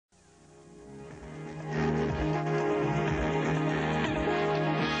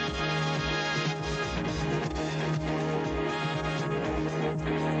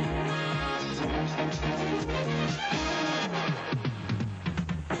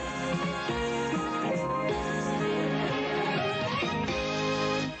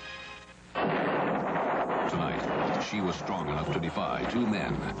was strong enough to defy two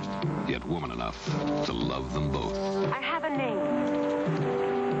men, yet woman enough to love them both. I have a name.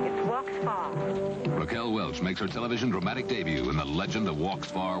 It's Walks Far. Raquel Welch makes her television dramatic debut in The Legend of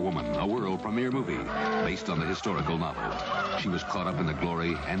Walks Far Woman, a world premiere movie based on the historical novel. She was caught up in the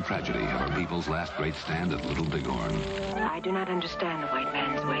glory and tragedy of her people's last great stand at Little Bighorn. I do not understand the white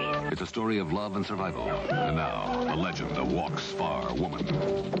man's ways. It's a story of love and survival. And now, The Legend of Walks Far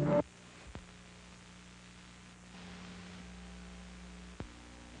Woman.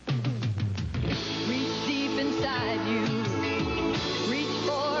 Reach deep inside you. Reach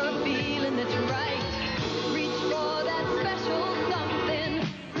for a feeling that's right. Reach for that special something.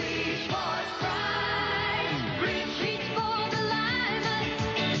 Reach for Sprite. Reach for the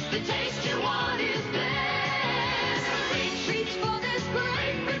life. The taste you want is there. Reach for this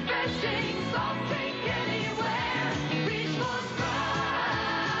great refreshing soft drink anywhere. Reach for Sprite.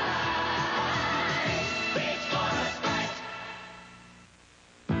 Reach for a Sprite.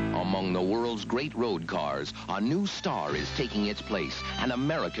 Among the world's great road cars, a new star is taking its place, an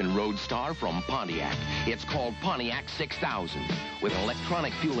American road star from Pontiac. It's called Pontiac 6000, with an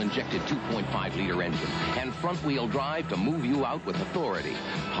electronic fuel-injected 2.5-liter engine and front-wheel drive to move you out with authority,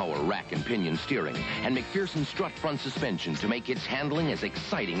 power rack and pinion steering, and McPherson strut front suspension to make its handling as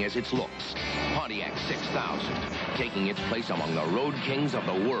exciting as its looks. Pontiac 6000, taking its place among the road kings of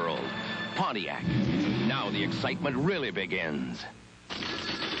the world. Pontiac. Now the excitement really begins.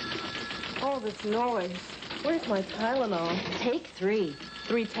 All this noise. Where's my Tylenol? Take 3.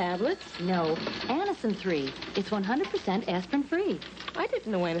 3 tablets? No, Anacin 3. It's 100% aspirin-free. I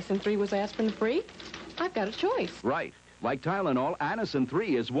didn't know Anacin 3 was aspirin-free. I've got a choice. Right. Like Tylenol, Anacin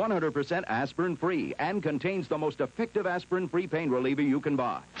 3 is 100% aspirin-free and contains the most effective aspirin-free pain reliever you can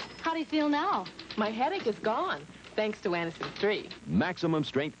buy. How do you feel now? My headache is gone, thanks to Anacin 3. Maximum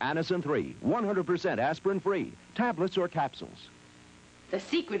strength Anacin 3, 100% aspirin-free, tablets or capsules. The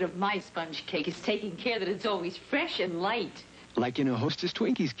secret of my sponge cake is taking care that it's always fresh and light. Like in a Hostess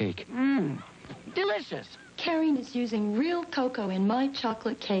Twinkies cake. Delicious. Karen is using real cocoa in my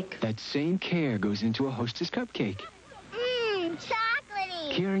chocolate cake. That same care goes into a Hostess cupcake.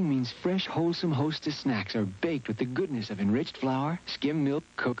 Chocolatey. Caring means fresh, wholesome Hostess snacks are baked with the goodness of enriched flour, skim milk,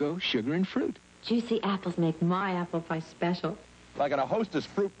 cocoa, sugar, and fruit. Juicy apples make my apple pie special. Like in a Hostess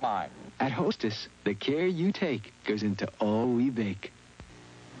fruit pie. At Hostess, the care you take goes into all we bake.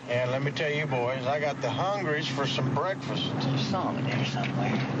 And let me tell you, boys, I got the hungries for some breakfast. There's some there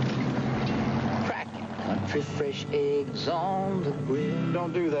somewhere. Cracking country fresh eggs on the grill.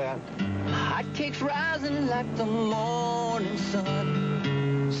 Don't do that. Hot cakes rising like the morning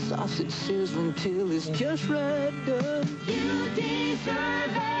sun. Sausage sizzling till it's just right done. You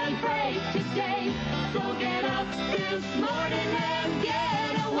deserve a break today. So get up this morning and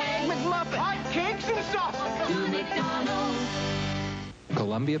get away. McMuffin, hot cakes and sausage. To McDonald's.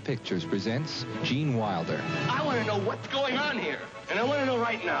 Columbia Pictures presents Gene Wilder. I want to know what's going on here, and I want to know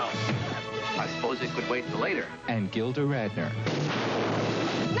right now. I suppose it could wait till later. And Gilda Radner.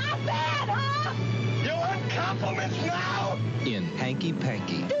 Not bad, huh? You want compliments now? In Hanky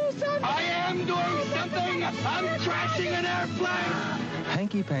Panky. Do something. I am doing something. I'm crashing an airplane.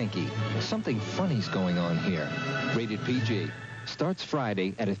 Hanky Panky. Something funny's going on here. Rated PG. Starts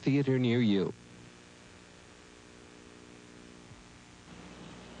Friday at a theater near you.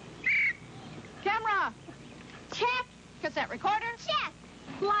 Camera. Check. Cassette recorder. Check.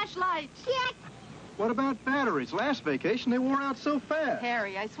 Flashlight. Check. What about batteries? Last vacation, they wore out so fast.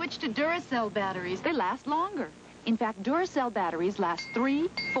 Harry, I switched to Duracell batteries. They last longer. In fact, Duracell batteries last 3,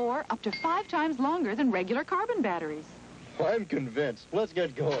 4, up to 5 times longer than regular carbon batteries. Well, I'm convinced. Let's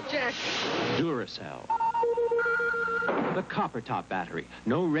get going. Check. Duracell. The copper top battery.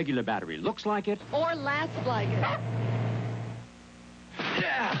 No regular battery looks like it. Or lasts like it.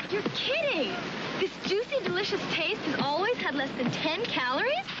 You're kidding! This juicy, delicious taste has always had less than 10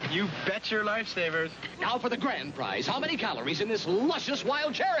 calories? You bet your lifesavers. Now for the grand prize. How many calories in this luscious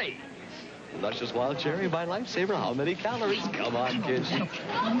wild cherry? Luscious wild cherry, my lifesaver. How many calories? Come on, kids.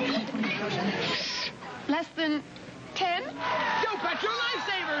 Less than 10? You bet your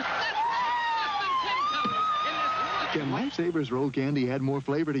lifesavers. That's less than 10 calories in this. Can Lifesavers roll candy add more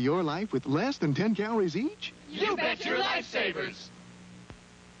flavor to your life with less than 10 calories each? You bet your lifesavers.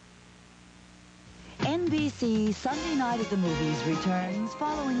 NBC Sunday Night at the Movies returns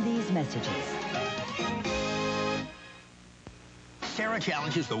following these messages. Sarah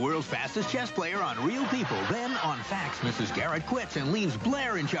challenges the world's fastest chess player on Real People. Then, on Facts, Mrs. Garrett quits and leaves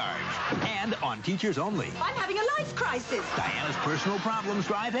Blair in charge. And on Teachers Only, I'm having a life crisis. Diana's personal problems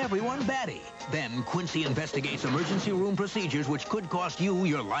drive everyone batty. Then, Quincy investigates emergency room procedures which could cost you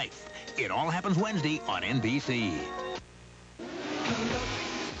your life. It all happens Wednesday on NBC.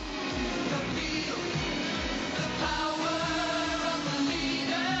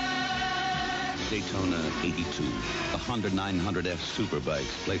 Daytona 82. The Honda 900F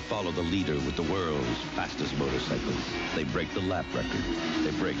Superbikes play follow the leader with the world's fastest motorcycles. They break the lap record.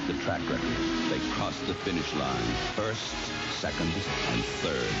 They break the track record. They cross the finish line. First, second, and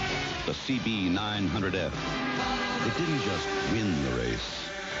third. The CB 900F. It didn't just win the race.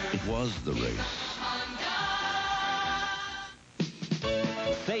 It was the race.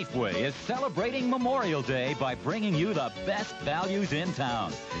 Safeway is celebrating Memorial Day by bringing you the best values in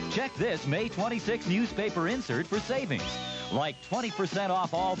town. Check this May 26 newspaper insert for savings. Like 20%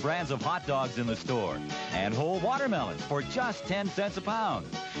 off all brands of hot dogs in the store. And whole watermelons for just 10 cents a pound.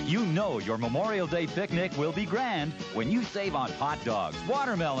 You know your Memorial Day picnic will be grand when you save on hot dogs,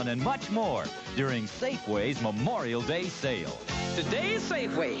 watermelon, and much more during Safeway's Memorial Day sale. Today is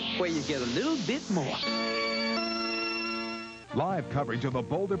Safeway, where you get a little bit more. Live coverage of the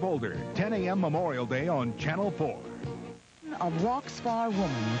Boulder Boulder, 10 a.m. Memorial Day on Channel 4. Of Walks Far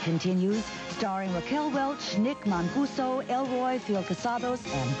Woman continues, starring Raquel Welch, Nick Mancuso, Elroy, Phil Casados,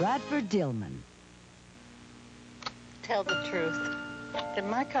 and Bradford Dillman. Tell the truth. Did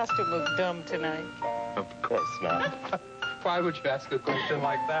my costume look dumb tonight? Of course not. Why would you ask a question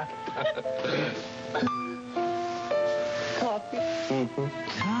like that? Coffee? Mm-hmm.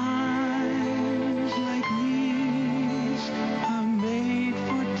 Times like these are made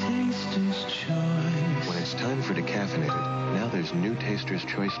for Taster's Choice. When it's time for decaffeinated, now there's new Taster's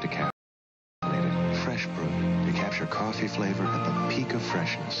Choice Decaffeinated Fresh Brew to capture coffee flavor at the peak of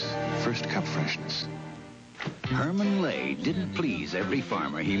freshness. First cup freshness. Herman Lay didn't please every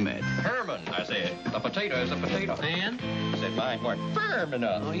farmer he met. Herman, I said. A potato is a potato. And? I said mine weren't firm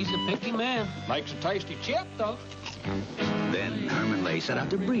enough. Oh, he's a picky man. Makes a tasty chip, though. Then Herman Lay set out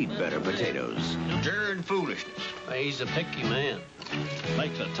to breed better potatoes. Darn foolishness. He's a picky man.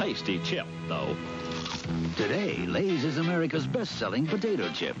 Makes a tasty chip, though. Today, Lay's is America's best-selling potato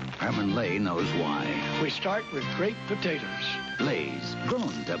chip. Herman Lay knows why. We start with great potatoes. Lay's,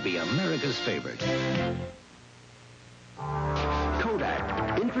 grown to be America's favorite.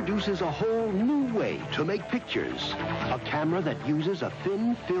 Kodak introduces a whole new way to make pictures. A camera that uses a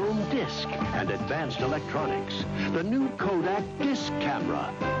thin film disc and advanced electronics. The new Kodak Disc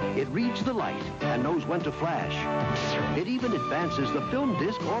camera. It reads the light and knows when to flash. It even advances the film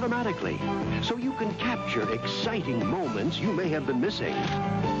disc automatically, so you can capture exciting moments you may have been missing.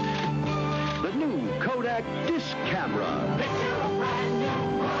 The new Kodak Disc camera.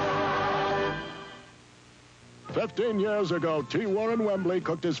 15 years ago, T. Warren Wembley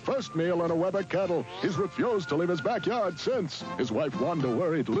cooked his first meal on a Weber kettle. He's refused to leave his backyard since. His wife Wanda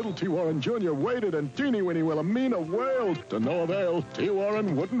worried. Little T. Warren Jr. waited, and Teeny Weeny Wilhelmina wailed. To no avail, T.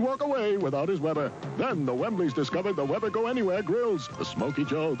 Warren wouldn't walk away without his Weber. Then the Wembleys discovered the Weber Go Anywhere grills, the Smoky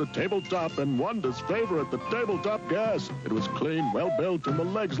Joe, the tabletop, and Wanda's favorite, the tabletop gas. It was clean, well-built, and the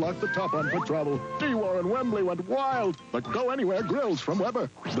legs locked the top on for travel. T. Warren Wembley went wild. The Go Anywhere grills from Weber.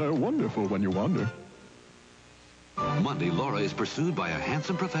 They're wonderful when you wonder. Monday, Laura is pursued by a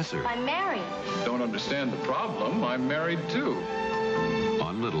handsome professor. I'm married. Don't understand the problem. I'm married, too.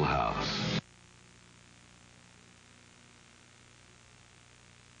 On Little House.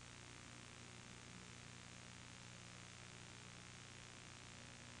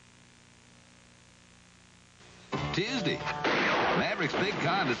 Tuesday. Maverick's big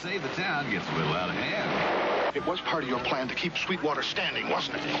con to save the town gets a little out of hand. It was part of your plan to keep Sweetwater standing,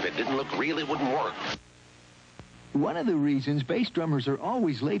 wasn't it? If it didn't look real, it wouldn't work. One of the reasons bass drummers are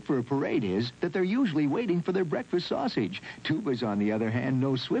always late for a parade is that they're usually waiting for their breakfast sausage. Tubas, on the other hand,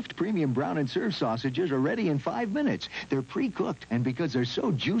 know Swift Premium Brown and Serve sausages are ready in 5 minutes. They're pre-cooked, and because they're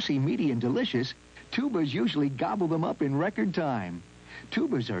so juicy, meaty, and delicious, tubas usually gobble them up in record time.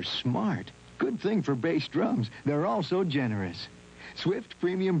 Tubas are smart. Good thing for bass drums. They're also generous. Swift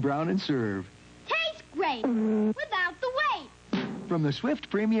Premium Brown and Serve. Tastes great without the wait. From the Swift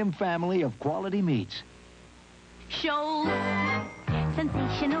Premium family of quality meats. Shoals,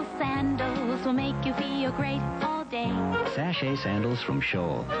 sensational sandals will make you feel great all day. Sachet sandals from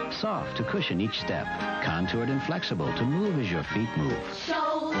Shoal. Soft to cushion each step. Contoured and flexible to move as your feet move.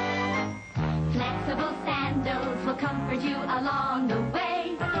 Shoals, flexible sandals will comfort you along the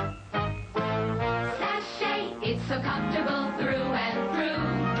way. Sachet, it's so comfortable through and through.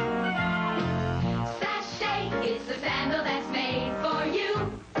 Sachet, it's the sandal that's made for you.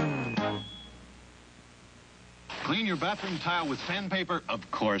 Clean your bathroom tile with sandpaper? Of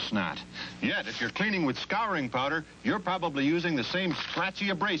course not. Yet, if you're cleaning with scouring powder, you're probably using the same scratchy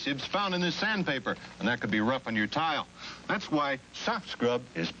abrasives found in this sandpaper, and that could be rough on your tile. That's why Soft Scrub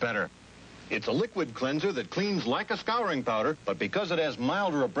is better. It's a liquid cleanser that cleans like a scouring powder, but because it has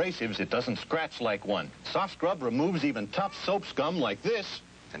milder abrasives, it doesn't scratch like one. Soft Scrub removes even tough soap scum like this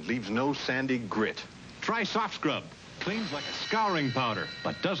and leaves no sandy grit. Try Soft Scrub. Cleans like a scouring powder,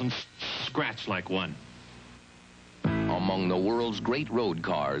 but doesn't scratch like one. Among the world's great road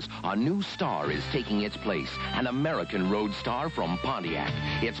cars, a new star is taking its place, an American road star from Pontiac.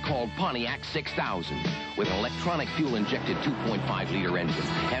 It's called Pontiac 6000, with an electronic fuel-injected 2.5-liter engine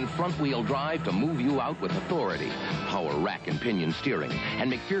and front-wheel drive to move you out with authority, power rack and pinion steering,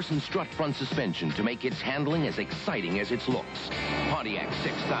 and McPherson strut front suspension to make its handling as exciting as its looks. Pontiac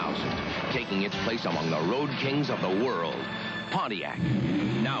 6000, taking its place among the road kings of the world. Pontiac.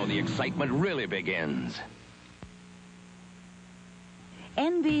 Now the excitement really begins.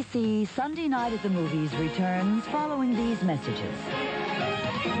 NBC Sunday Night at the Movies returns following these messages.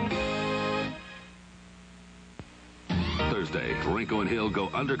 Thursday, Rinko and Hill go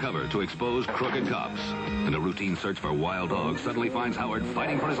undercover to expose crooked cops. In a routine search for wild dogs, suddenly finds Howard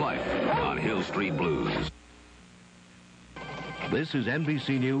fighting for his life on Hill Street Blues. This is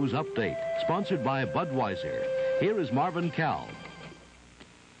NBC News Update, sponsored by Budweiser. Here is Marvin Cal.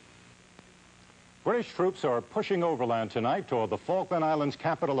 British troops are pushing overland tonight toward the Falkland Islands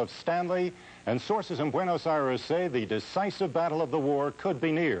capital of Stanley, and sources in Buenos Aires say the decisive battle of the war could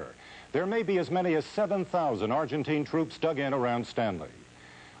be near. There may be as many as 7,000 Argentine troops dug in around Stanley.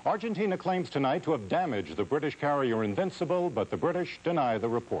 Argentina claims tonight to have damaged the British carrier Invincible, but the British deny the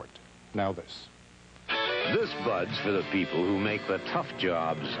report. Now this. This Bud's for the people who make the tough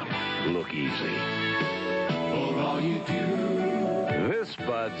jobs look easy. For all you do. This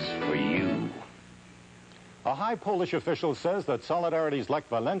Bud's for you. A high Polish official says that Solidarity's Lech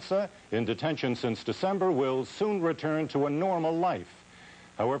Walesa, in detention since December, will soon return to a normal life.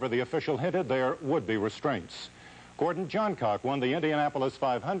 However, the official hinted there would be restraints. Gordon Johncock won the Indianapolis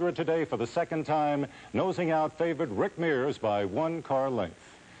 500 today for the second time, nosing out favored Rick Mears by 1 car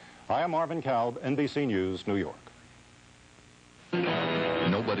length. I am Marvin Kalb, NBC News, New York.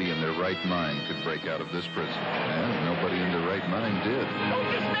 Nobody in their right mind could break out of this prison, and nobody in their right mind did.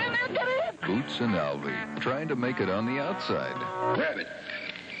 Don't just stand there, get in! Boots and Alvy, trying to make it on the outside. Rabbit.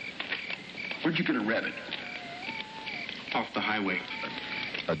 Where'd you get a rabbit? Off the highway.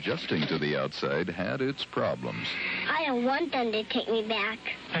 Adjusting to the outside had its problems. I don't want them to take me back.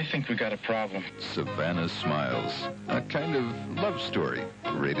 I think we got a problem. Savannah Smiles, a kind of love story,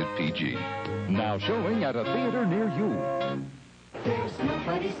 rated PG. Now showing at a theater near you. There's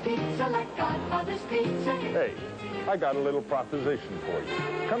nobody's pizza like Godfather's Pizza. Hey, I got a little proposition for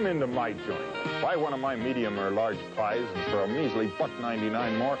you. Come into my joint. Buy one of my medium or large pies, and for a measly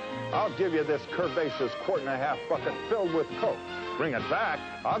 $1.99 more, I'll give you this curvaceous 1.5 quart bucket filled with Coke. Bring it back,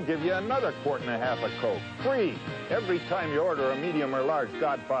 I'll give you another 1.5 quart of Coke, free, every time you order a medium or large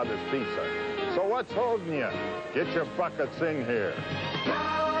Godfather's Pizza. So what's holding you? Get your buckets in here.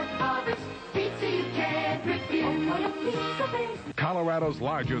 Godfather's Pizza you can't refuse. What a pizza face. Colorado's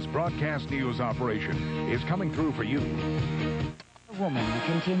largest broadcast news operation is coming through for you. Woman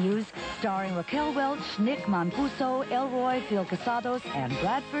continues, starring Raquel Welch, Nick Mancuso, Elroy, Phil Casados, and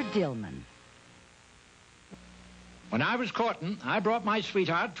Bradford Dillman. When I was courting, I brought my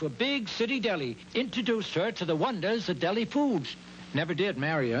sweetheart to a big city deli, introduced her to the wonders of deli foods. Never did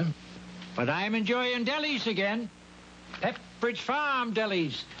marry her, but I'm enjoying delis again. Pepperidge Farm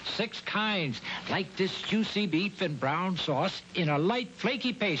delis, 6 kinds, like this juicy beef and brown sauce in a light,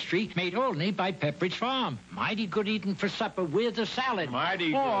 flaky pastry made only by Pepperidge Farm. Mighty good eating for supper with a salad.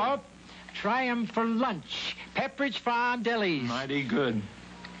 Mighty or good. Try 'em for lunch. Pepperidge Farm delis. Mighty good.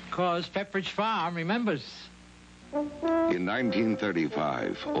 'Cause Pepperidge Farm remembers. In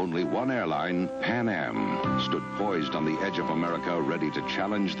 1935, only one airline, Pan Am, stood poised on the edge of America, ready to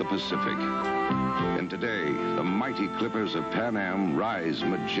challenge the Pacific. And today, the mighty clippers of Pan Am rise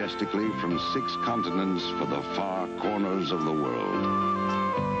majestically from 6 continents for the far corners of the world.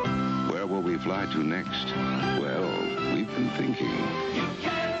 Where will we fly to next? Well, we've been thinking. You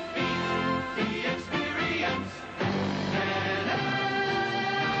can't beat the experience.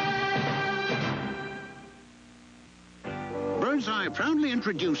 Birdseye proudly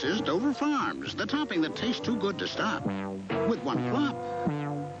introduces Dover Farms, the topping that tastes too good to stop. With 1 plop.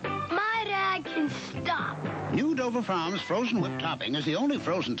 My dad can stop. New Dover Farms frozen whipped topping is the only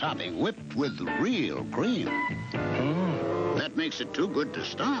frozen topping whipped with real cream. That makes it too good to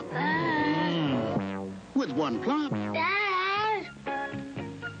stop. With 1 plop. Dad!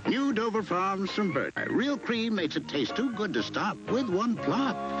 New Dover Farms from Birdseye. Real cream makes it taste too good to stop with 1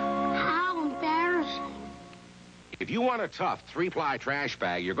 plop. How embarrassing. If you want a tough 3-ply trash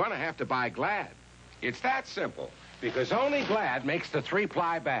bag, you're going to have to buy Glad. It's that simple, because only Glad makes the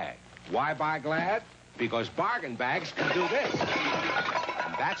 3-ply bag. Why buy Glad? Because bargain bags can do this.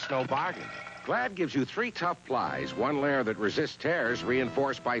 And that's no bargain. Glad gives you 3 tough plies, 1 layer that resists tears,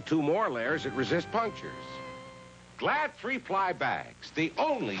 reinforced by 2 more layers that resist punctures. Glad 3-ply bags, the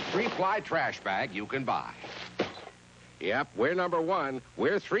only 3-ply trash bag you can buy. Yep, we're number 1,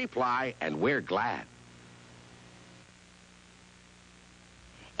 we're 3-ply, and we're Glad.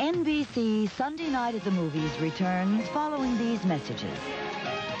 NBC Sunday Night at the Movies returns following these messages.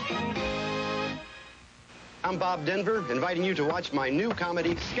 I'm Bob Denver, inviting you to watch my new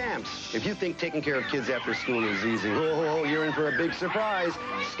comedy, Scamps. If you think taking care of kids after school is easy, oh, you're in for a big surprise.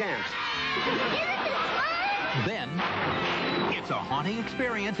 Scamps. Then, it's a haunting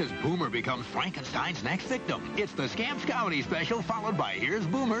experience as Boomer becomes Frankenstein's next victim. It's the Scamps Comedy Special, followed by Here's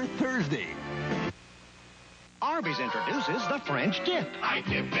Boomer Thursday. Arby's introduces the French dip. I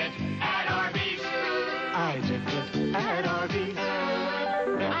dip it at Arby's. I dip it at Arby's.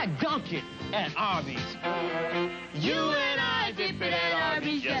 I dunk it at Arby's. You and I dip it at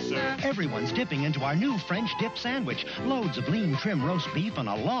Arby's, yes, sir. Everyone's dipping into our new French dip sandwich. Loads of lean trim roast beef on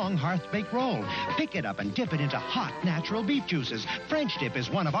a long hearth-baked roll. Pick it up and dip it into hot, natural beef juices. French dip is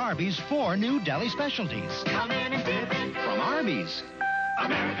one of Arby's 4 new deli specialties. Come in and dip it. From Arby's.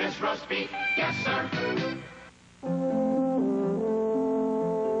 America's roast beef, yes, sir.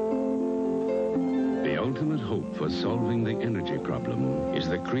 The ultimate hope for solving the energy problem is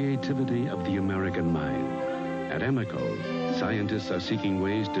the creativity of the American mind. At Amoco, scientists are seeking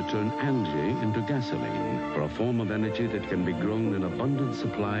ways to turn algae into gasoline for a form of energy that can be grown in abundant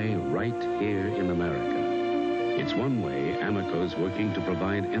supply right here in America. It's one way Amoco is working to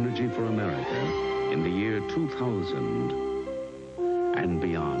provide energy for America in the year 2000 and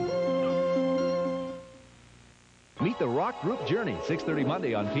beyond. Meet the rock group Journey, 6:30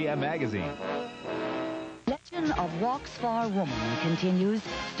 Monday on PM Magazine. Legend of Walks Far Woman continues,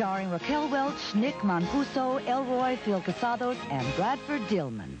 starring Raquel Welch, Nick Mancuso, Elroy, Phil Casados, and Bradford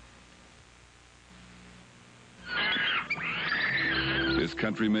Dillman. This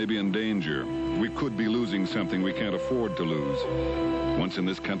country may be in danger. We could be losing something we can't afford to lose. Once in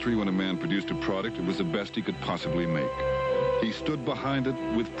this country, when a man produced a product, it was the best he could possibly make. He stood behind it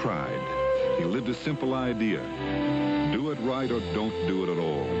with pride. He lived a simple idea. Do it right or don't do it at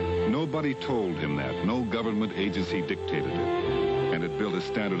all. Nobody told him that. No government agency dictated it. And it built a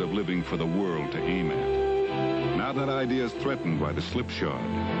standard of living for the world to aim at. Now that idea is threatened by the slipshod,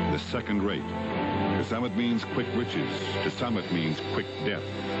 the second rate. To some it means quick riches. To some it means quick death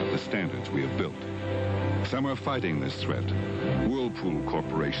of the standards we have built. Some are fighting this threat. Whirlpool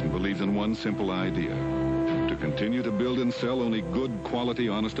Corporation believes in one simple idea. To continue to build and sell only good, quality,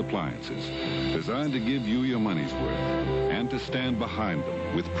 honest appliances designed to give you your money's worth and to stand behind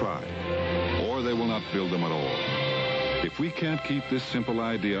them with pride, or they will not build them at all. If we can't keep this simple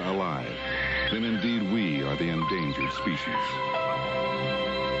idea alive, then indeed we are the endangered species.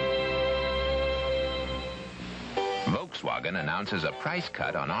 Volkswagen announces a price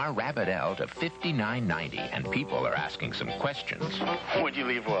cut on our Rabbit L to $59.90, and people are asking some questions. Would you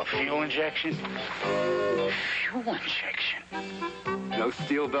leave a fuel injection? Fuel injection? No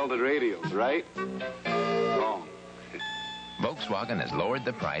steel-belted radials, right? Wrong. Volkswagen has lowered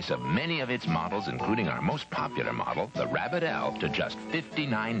the price of many of its models, including our most popular model, the Rabbit L, to just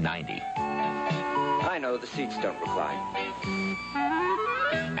 $59.90. I know, the seats don't recline.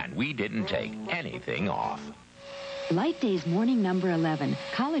 And we didn't take anything off. Light Days morning number 11.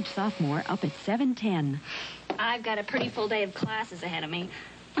 College sophomore up at 7:10. I've got a pretty full day of classes ahead of me,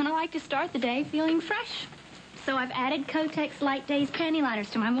 and I like to start the day feeling fresh. So I've added Kotex Light Days panty liners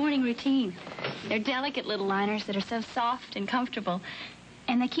to my morning routine. They're delicate little liners that are so soft and comfortable,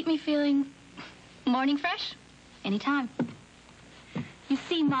 and they keep me feeling morning fresh anytime. You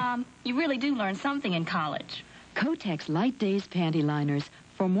see, Mom, you really do learn something in college. Kotex Light Days panty liners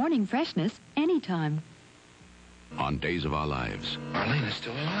for morning freshness anytime. On Days of Our Lives. Marlena's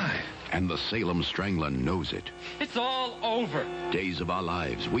still alive. And the Salem Strangler knows it. It's all over. Days of Our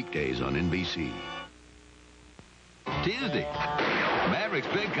Lives, weekdays on NBC. Tuesday. Maverick's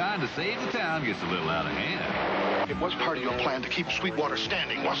big con to save the town gets a little out of hand. It was part of your plan to keep Sweetwater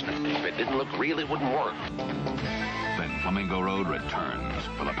standing, wasn't it? If it didn't look real, it wouldn't work. Then Flamingo Road returns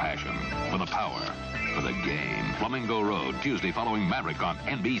for the passion, for the power, for the game. Flamingo Road, Tuesday following Maverick on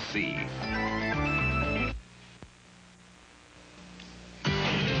NBC.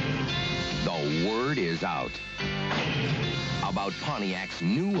 The word is out about Pontiac's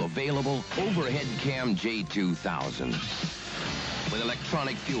new available overhead cam J2000 with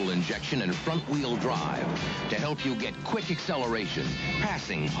electronic fuel injection and front-wheel drive to help you get quick acceleration,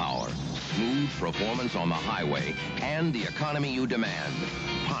 passing power, smooth performance on the highway, and the economy you demand.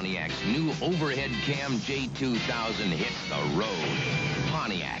 Pontiac's new overhead cam J2000 hits the road.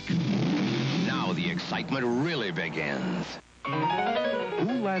 Pontiac. Now the excitement really begins.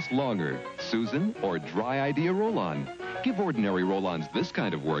 Who lasts longer, Susan or Dry Idea Roll-On? Give ordinary roll-ons this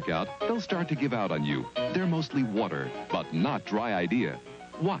kind of workout, they'll start to give out on you. They're mostly water, but not Dry Idea.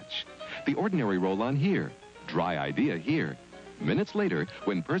 Watch. The ordinary roll-on here, Dry Idea here. Minutes later,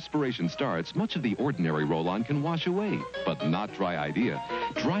 when perspiration starts, much of the ordinary roll-on can wash away, but not Dry Idea.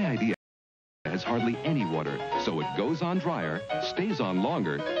 Dry Idea has hardly any water, so it goes on drier, stays on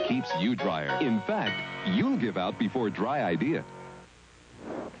longer, keeps you drier. In fact, you'll give out before Dry Idea.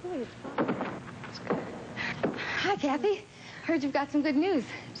 Hi, Kathy. Heard you've got some good news.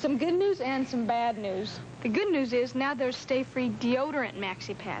 Some good news and some bad news. The good news is now there's Stay-Free deodorant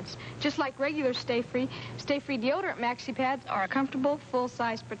maxi pads. Just like regular Stay-Free deodorant maxi pads are a comfortable,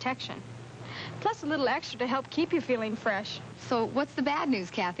 full-size protection. Plus a little extra to help keep you feeling fresh. So what's the bad news,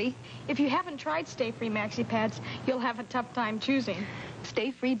 Kathy? If you haven't tried Stay-Free maxi pads, you'll have a tough time choosing.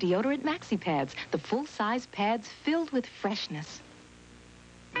 Stay-Free deodorant maxi pads, the full-size pads filled with freshness.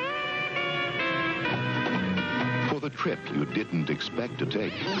 For the trip you didn't expect to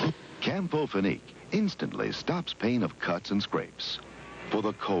take, Campho-Phenique instantly stops pain of cuts and scrapes. For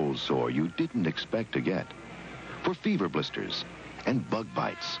the cold sore you didn't expect to get. For fever blisters and bug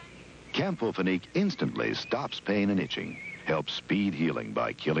bites, Campho-Phenique instantly stops pain and itching, helps speed healing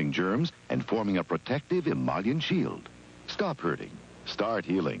by killing germs and forming a protective emollient shield. Stop hurting, start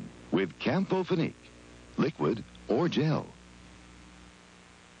healing with Campho-Phenique, liquid or gel.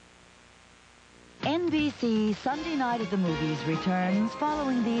 NBC Sunday Night at the Movies returns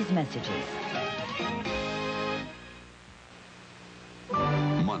following these messages.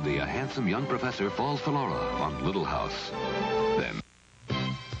 Monday, a handsome young professor falls for Laura on Little House. Then...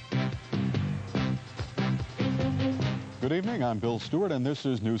 Good evening, I'm Bill Stewart, and this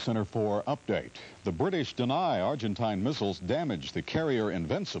is News Center 4 Update. The British deny Argentine missiles damaged the carrier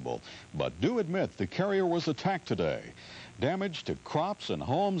Invincible, but do admit the carrier was attacked today. Damage to crops and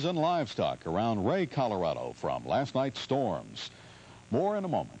homes and livestock around Ray, Colorado from last night's storms. More in a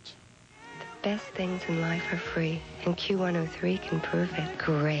moment. The best things in life are free, and Q103 can prove it.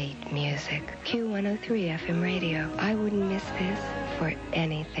 Great music. Q103 FM radio. I wouldn't miss this for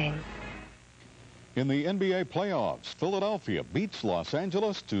anything. In the NBA playoffs, Philadelphia beats Los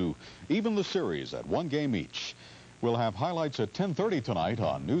Angeles to even the series at 1 game each. We'll have highlights at 10:30 tonight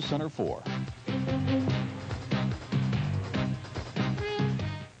on News Center 4.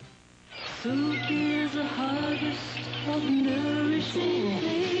 Soup is a harvest of nourishing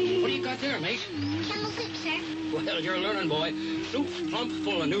things. What do you got there, mate? Camel soup, sir. Well, you're learning, boy. Soup's plump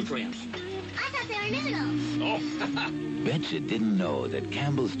full of nutrients. I thought they were noodles. Oh, Bet you didn't know that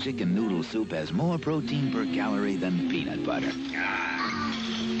Campbell's chicken noodle soup has more protein per calorie than peanut butter.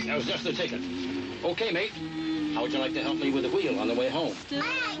 That was just the ticket. Okay, mate. How would you like to help me with the wheel on the way home? All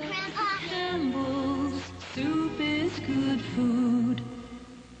right, Grandpa. Campbell's soup is good food.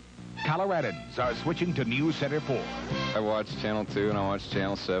 Coloradans are switching to News Center 4. I watched Channel 2, and I watched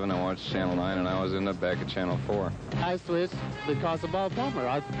Channel 7, I watched Channel 9, and I was in the back at Channel 4. I switched because of Bob Palmer.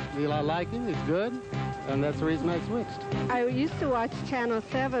 I like him, he's good, and that's the reason I switched. I used to watch Channel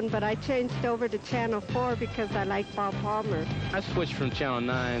 7, but I changed over to Channel 4 because I like Bob Palmer. I switched from Channel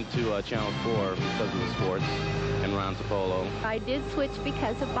 9 to Channel 4 because of the sports and rounds of polo. I did switch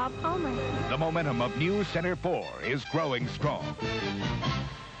because of Bob Palmer. The momentum of News Center 4 is growing strong.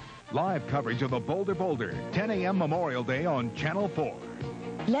 Live coverage of the Boulder Boulder, 10 a.m. Memorial Day on Channel 4.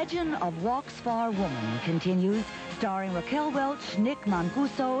 Legend of Walks Far Woman continues, starring Raquel Welch, Nick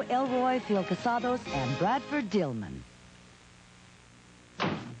Mancuso, Elroy, Phil Casados, and Bradford Dillman.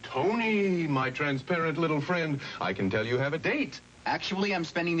 Tony, my transparent little friend, I can tell you have a date. Actually, I'm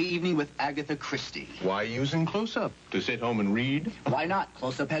spending the evening with Agatha Christie. Why using Close-Up? To sit home and read? Why not?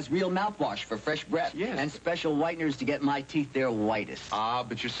 Close-Up has real mouthwash for fresh breath. Yes. And special whiteners to get my teeth their whitest. Ah,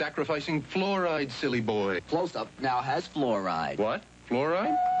 but you're sacrificing fluoride, silly boy. Close-Up now has fluoride. What?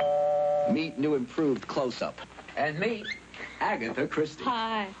 Fluoride? Meet new improved Close-Up. And meet Agatha Christie.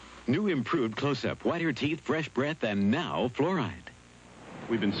 Hi. New improved Close-Up, whiter teeth, fresh breath, and now fluoride.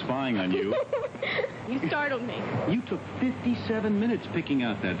 We've been spying on you. You startled me. You took 57 minutes picking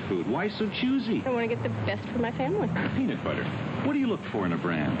out that food. Why so choosy? I want to get the best for my family. Peanut butter. What do you look for in a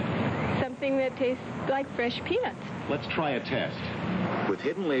brand? Something that tastes like fresh peanuts. Let's try a test. With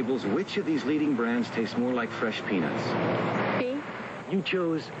hidden labels, which of these leading brands tastes more like fresh peanuts? Me? You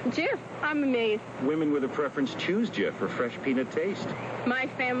chose Jif. I'm amazed. Women with a preference choose Jif for fresh peanut taste. My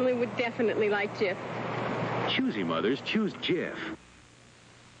family would definitely like Jif. Choosy mothers choose Jif.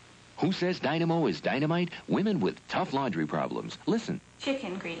 Who says dynamo is dynamite? Women with tough laundry problems. Listen.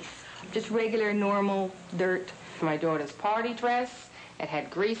 Chicken grease. Just regular, normal dirt. My daughter's party dress It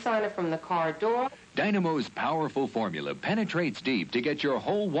had grease on it from the car door. Dynamo's powerful formula penetrates deep to get your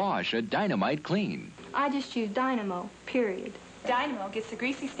whole wash a dynamite clean. I just use Dynamo, period. Dynamo gets the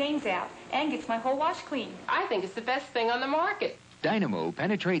greasy stains out and gets my whole wash clean. I think it's the best thing on the market. Dynamo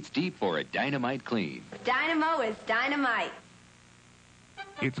penetrates deep for a dynamite clean. Dynamo is dynamite.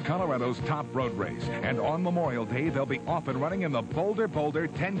 It's Colorado's top road race, and on Memorial Day, they'll be off and running in the Boulder Boulder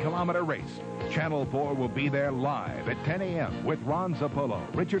 10-kilometer race. Channel 4 will be there live at 10 a.m. with Ron Zappolo,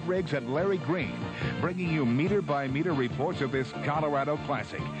 Richard Riggs, and Larry Green, bringing you meter-by-meter reports of this Colorado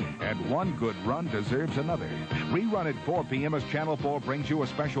classic. And one good run deserves another. Rerun at 4 p.m. as Channel 4 brings you a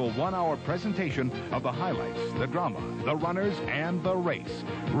special 1-hour presentation of the highlights, the drama, the runners, and the race.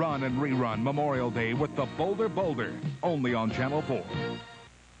 Run and rerun Memorial Day with the Boulder Boulder, only on Channel 4.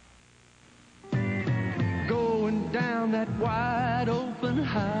 Going down that wide open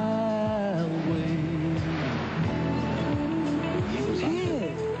highway.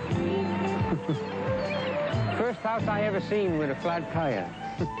 First house I ever seen with a flat tire.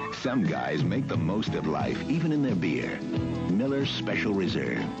 Some guys make the most of life, even in their beer. Miller's Special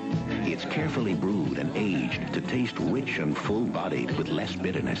Reserve. It's carefully brewed and aged to taste rich and full-bodied with less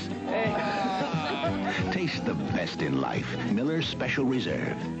bitterness. Taste the best in life. Miller's Special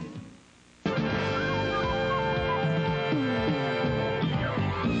Reserve.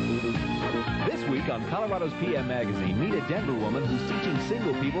 This week on Colorado's PM Magazine, meet a Denver woman who's teaching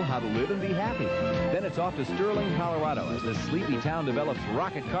single people how to live and be happy. Then it's off to Sterling, Colorado as this sleepy town develops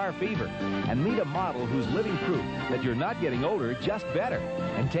rocket car fever. And meet a model who's living proof that you're not getting older, just better.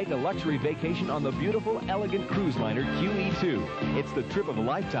 And take a luxury vacation on the beautiful, elegant cruise liner QE2. It's the trip of a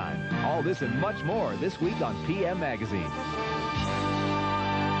lifetime. All this and much more this week on PM Magazine.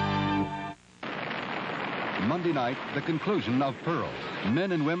 Monday night, the conclusion of Pearl.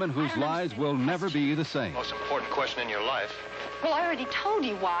 Men and women whose lives will never be the same. Most important question in your life. Well, I already told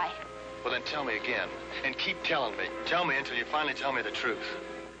you why. Well, then tell me again. And keep telling me. Tell me until you finally tell me the truth.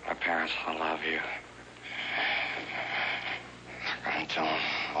 My parents will love you. I'm going to tell them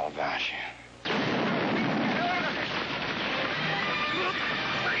all about you.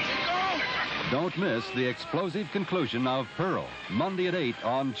 Don't miss the explosive conclusion of Pearl, Monday at 8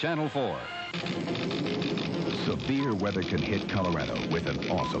 on Channel 4. Severe weather can hit Colorado with an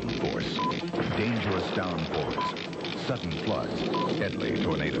awesome force. Dangerous downpours, sudden floods, deadly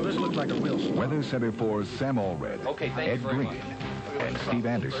tornadoes. This looks like a real storm. Weather Center 4's Sam Allred, Ed Green, and Steve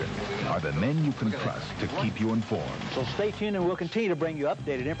Anderson are the men you can trust to keep you informed. So stay tuned and we'll continue to bring you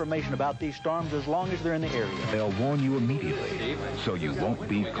updated information about these storms as long as they're in the area. They'll warn you immediately so you won't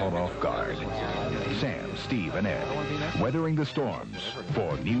be caught off guard. Sam, Steve, and Ed, weathering the storms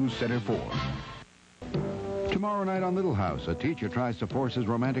for News Center 4. Tomorrow night on Little House, a teacher tries to force his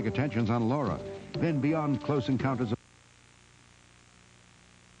romantic attentions on Laura. Then beyond Close Encounters of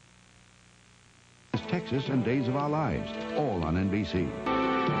Texas and Days of Our Lives, all on NBC.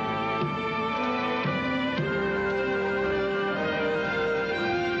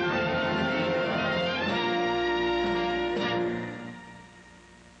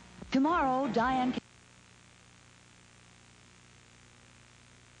 Tomorrow, Diane...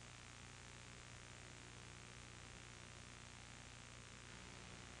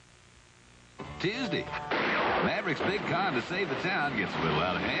 Tuesday. Maverick's big con to save the town gets a little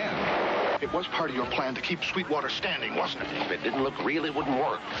out of hand. It was part of your plan to keep Sweetwater standing, wasn't it? If it didn't look real, it wouldn't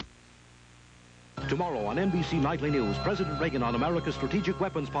work. Tomorrow on NBC Nightly News, President Reagan on America's strategic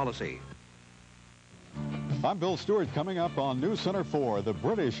weapons policy. I'm Bill Stewart. Coming up on News Center 4, the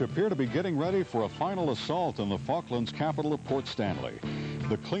British appear to be getting ready for a final assault on the Falklands capital of Port Stanley.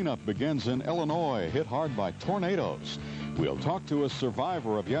 The cleanup begins in Illinois, hit hard by tornadoes. We'll talk to a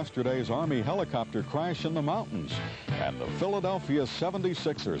survivor of yesterday's Army helicopter crash in the mountains. And the Philadelphia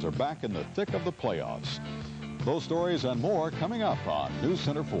 76ers are back in the thick of the playoffs. Those stories and more coming up on News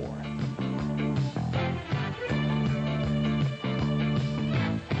Center 4.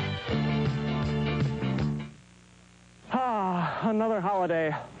 Another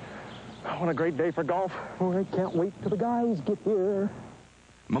holiday. What a great day for golf. Oh, I can't wait till the guys get here.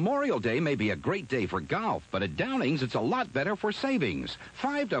 Memorial Day may be a great day for golf, but at Downing's, it's a lot better for savings.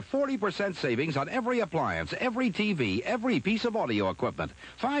 5 to 40% savings on every appliance, every TV, every piece of audio equipment.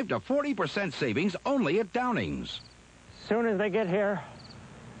 5 to 40% savings only at Downing's. As soon as they get here,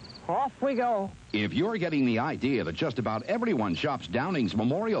 off we go. If you're getting the idea that just about everyone shops Downing's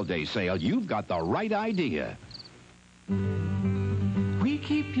Memorial Day sale, you've got the right idea. We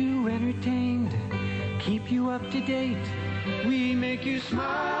keep you entertained, keep you up to date. We make you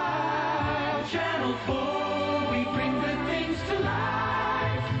smile. Channel 4, we bring good things to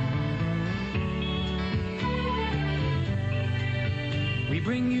life.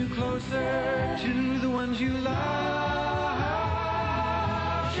 bring you closer to the ones you love.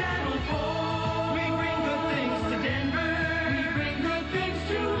 Channel 4, we bring good things to Denver. We bring good things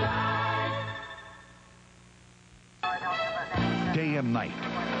to life. Day and night.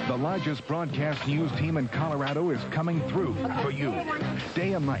 The largest broadcast news team in Colorado is coming through for you.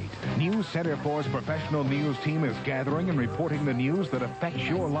 Day and night, News Center 4's professional news team is gathering and reporting the news that affects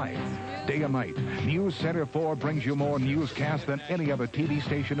your life. Day and night, News Center 4 brings you more newscasts than any other TV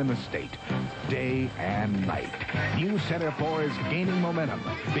station in the state. Day and night. News Center 4 is gaining momentum,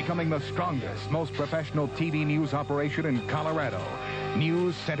 becoming the strongest, most professional TV news operation in Colorado.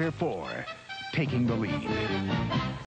 News Center 4, taking the lead.